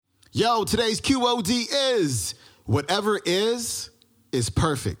Yo, today's QOD is whatever is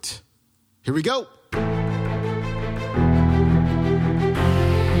perfect. Here we go.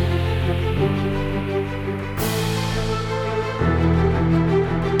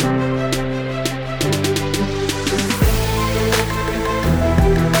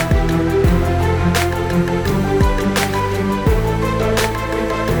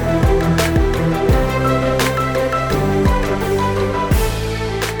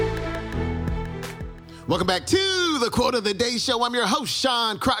 Welcome back to the Quote of the Day Show. I'm your host,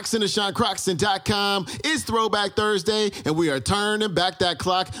 Sean Croxton of SeanCroxton.com. It's Throwback Thursday, and we are turning back that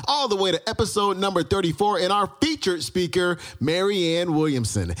clock all the way to episode number 34 and our featured speaker, Marianne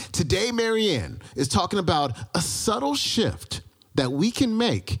Williamson. Today, Marianne is talking about a subtle shift that we can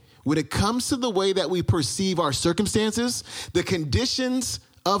make when it comes to the way that we perceive our circumstances, the conditions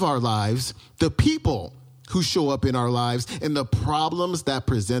of our lives, the people who show up in our lives, and the problems that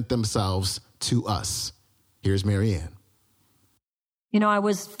present themselves to us. Here's Marianne. You know, I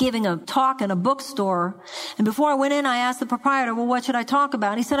was giving a talk in a bookstore, and before I went in, I asked the proprietor, well, what should I talk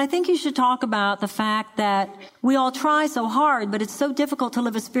about? And he said, I think you should talk about the fact that we all try so hard, but it's so difficult to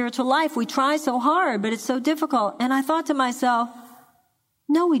live a spiritual life. We try so hard, but it's so difficult. And I thought to myself,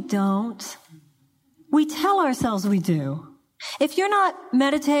 no, we don't. We tell ourselves we do. If you're not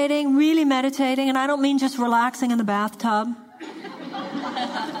meditating, really meditating, and I don't mean just relaxing in the bathtub,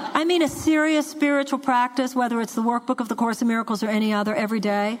 I mean a serious spiritual practice, whether it's the workbook of the Course in Miracles or any other every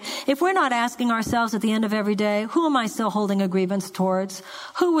day. If we're not asking ourselves at the end of every day, who am I still holding a grievance towards?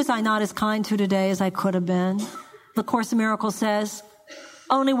 Who was I not as kind to today as I could have been? The Course in Miracles says,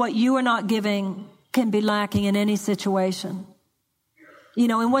 only what you are not giving can be lacking in any situation. You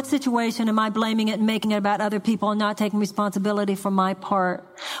know, in what situation am I blaming it and making it about other people and not taking responsibility for my part?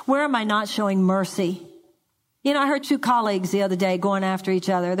 Where am I not showing mercy? You know, I heard two colleagues the other day going after each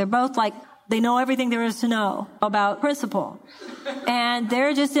other. They're both like, they know everything there is to know about principle. And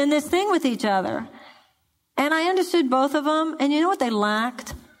they're just in this thing with each other. And I understood both of them. And you know what they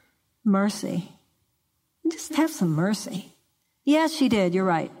lacked? Mercy. Just have some mercy. Yeah, she did. You're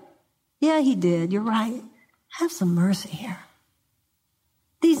right. Yeah, he did. You're right. Have some mercy here.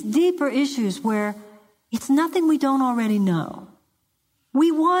 These deeper issues where it's nothing we don't already know. We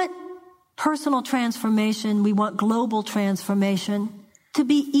want personal transformation, we want global transformation to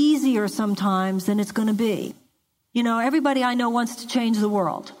be easier sometimes than it's going to be. You know, everybody I know wants to change the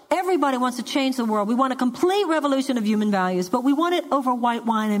world. Everybody wants to change the world. We want a complete revolution of human values, but we want it over white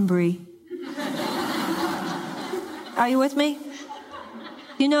wine and brie. Are you with me?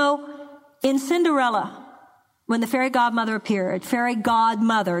 You know, in Cinderella, when the fairy godmother appeared, fairy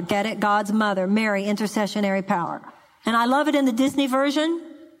godmother, get it? God's mother, Mary, intercessionary power. And I love it in the Disney version.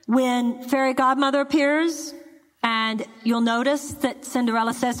 When fairy godmother appears, and you'll notice that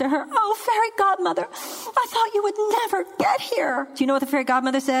Cinderella says to her, oh, fairy godmother, I thought you would never get here. Do you know what the fairy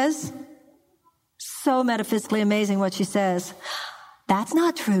godmother says? So metaphysically amazing what she says. That's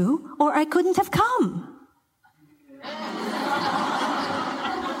not true, or I couldn't have come.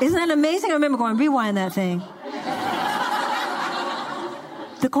 Isn't that amazing? I remember going, rewind that thing.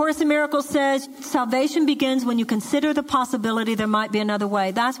 The Course in Miracles says salvation begins when you consider the possibility there might be another way.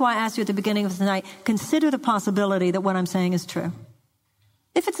 That's why I asked you at the beginning of tonight, consider the possibility that what I'm saying is true.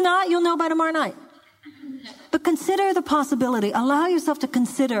 If it's not, you'll know by tomorrow night. But consider the possibility. Allow yourself to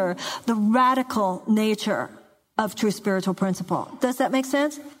consider the radical nature of true spiritual principle. Does that make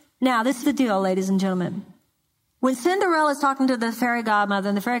sense? Now, this is the deal, ladies and gentlemen. When Cinderella is talking to the fairy godmother,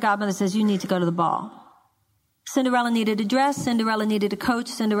 and the fairy godmother says, you need to go to the ball. Cinderella needed a dress, Cinderella needed a coach,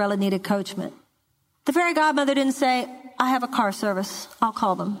 Cinderella needed coachment. The fairy godmother didn't say, I have a car service, I'll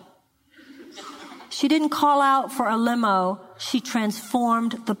call them. She didn't call out for a limo, she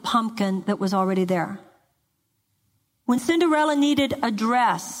transformed the pumpkin that was already there. When Cinderella needed a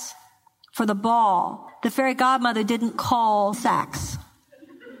dress for the ball, the fairy godmother didn't call Saks.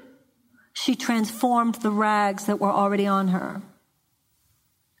 She transformed the rags that were already on her.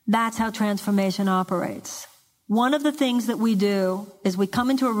 That's how transformation operates. One of the things that we do is we come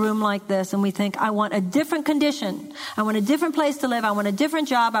into a room like this and we think, I want a different condition. I want a different place to live. I want a different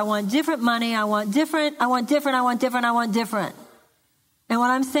job. I want different money. I want different. And what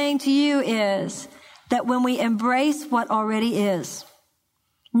I'm saying to you is that when we embrace what already is,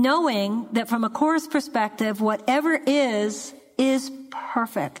 knowing that from a Course perspective, whatever is is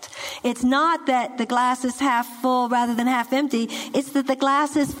perfect. It's not that the glass is half full rather than half empty. It's that the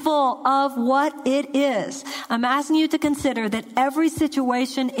glass is full of what it is. I'm asking you to consider that every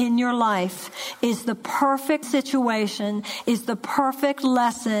situation in your life is the perfect situation, is the perfect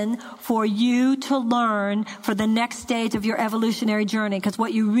lesson for you to learn for the next stage of your evolutionary journey. Because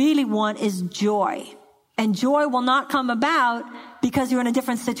what you really want is joy. And joy will not come about because you're in a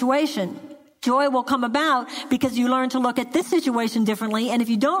different situation. Joy will come about because you learn to look at this situation differently. And if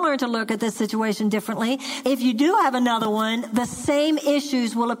you don't learn to look at this situation differently, if you do have another one, the same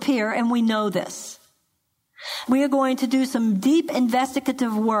issues will appear, and we know this. We are going to do some deep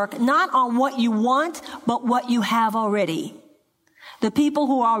investigative work, not on what you want, but what you have already. The people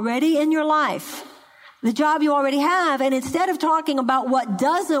who are already in your life, the job you already have, and instead of talking about what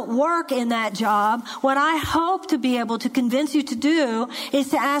doesn't work in that job, what I hope to be able to convince you to do is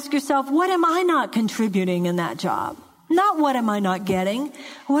to ask yourself, what am I not contributing in that job? Not what am I not getting?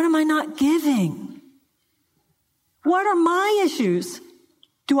 What am I not giving? What are my issues?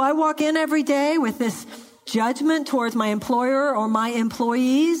 Do I walk in every day with this judgment towards my employer or my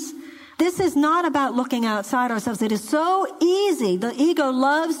employees? This is not about looking outside ourselves. It is so easy. The ego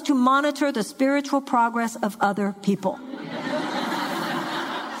loves to monitor the spiritual progress of other people.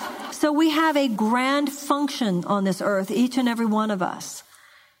 So we have a grand function on this earth, each and every one of us.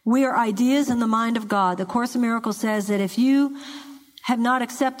 We are ideas in the mind of God. The Course in Miracles says that if you have not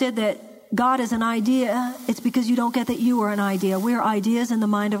accepted that God is an idea, it's because you don't get that you are an idea. We are ideas in the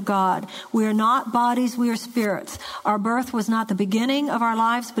mind of God. We are not bodies, we are spirits. Our birth was not the beginning of our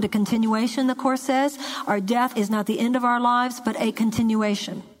lives, but a continuation, the Course says. Our death is not the end of our lives, but a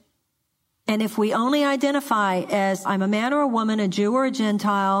continuation. And if we only identify as I'm a man or a woman, a Jew or a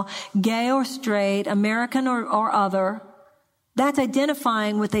Gentile, gay or straight, American or other, that's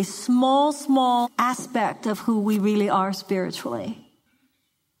identifying with a small aspect of who we really are spiritually.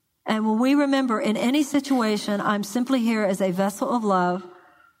 And when we remember in any situation, I'm simply here as a vessel of love,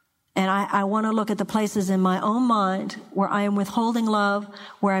 and I want to look at the places in my own mind where I am withholding love,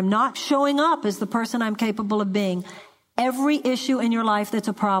 where I'm not showing up as the person I'm capable of being. Every issue in your life that's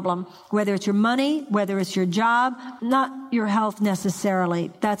a problem, whether it's your money, whether it's your job, not your health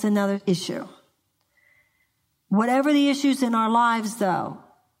necessarily, that's another issue. Whatever the issues in our lives, though,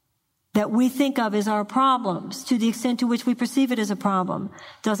 that we think of as our problems, to the extent to which we perceive it as a problem,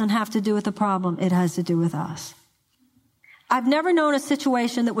 doesn't have to do with the problem. It has to do with us. I've never known a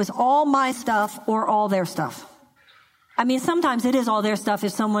situation that was all my stuff or all their stuff. I mean, sometimes it is all their stuff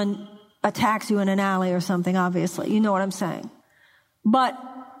if someone attacks you in an alley or something, obviously. You know what I'm saying. But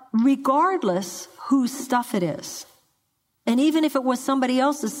regardless whose stuff it is, and even if it was somebody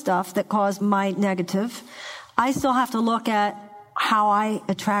else's stuff that caused my negative, I still have to look at how I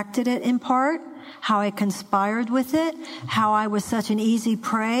attracted it in part, how I conspired with it, how I was such an easy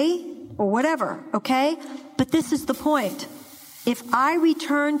prey, or whatever, okay? But this is the point. If I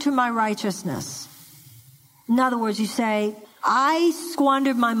return to my righteousness, in other words, you say, I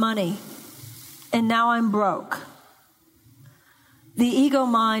squandered my money, and now I'm broke. The ego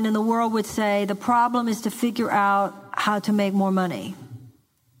mind in the world would say, the problem is to figure out how to make more money.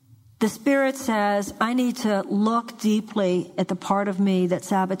 The Spirit says, I need to look deeply at the part of me that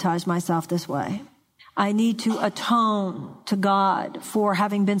sabotaged myself this way. I need to atone to God for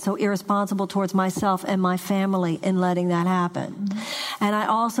having been so irresponsible towards myself and my family in letting that happen. And I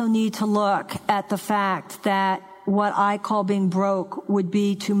also need to look at the fact that what I call being broke would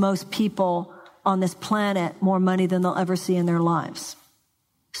be to most people on this planet more money than they'll ever see in their lives.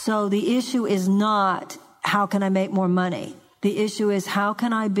 So the issue is not, how can I make more money? The issue is, how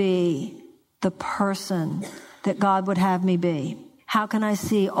can I be the person that God would have me be? How can I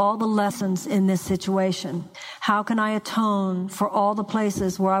see all the lessons in this situation? How can I atone for all the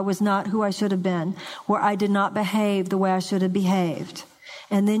places where I was not who I should have been, where I did not behave the way I should have behaved?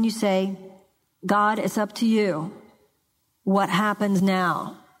 And then you say, God, it's up to you. What happens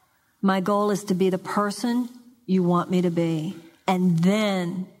now? My goal is to be the person you want me to be. And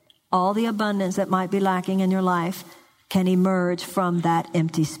then all the abundance that might be lacking in your life can emerge from that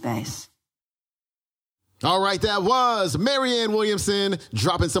empty space. All right, that was Marianne Williamson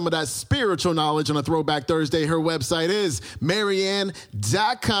dropping some of that spiritual knowledge on a Throwback Thursday. Her website is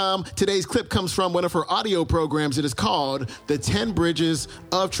Marianne.com. Today's clip comes from one of her audio programs. It is called The 10 Bridges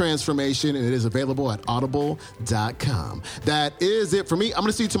of Transformation, and it is available at audible.com. That is it for me. I'm going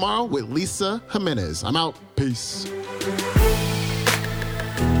to see you tomorrow with Lisa Jimenez. I'm out. Peace.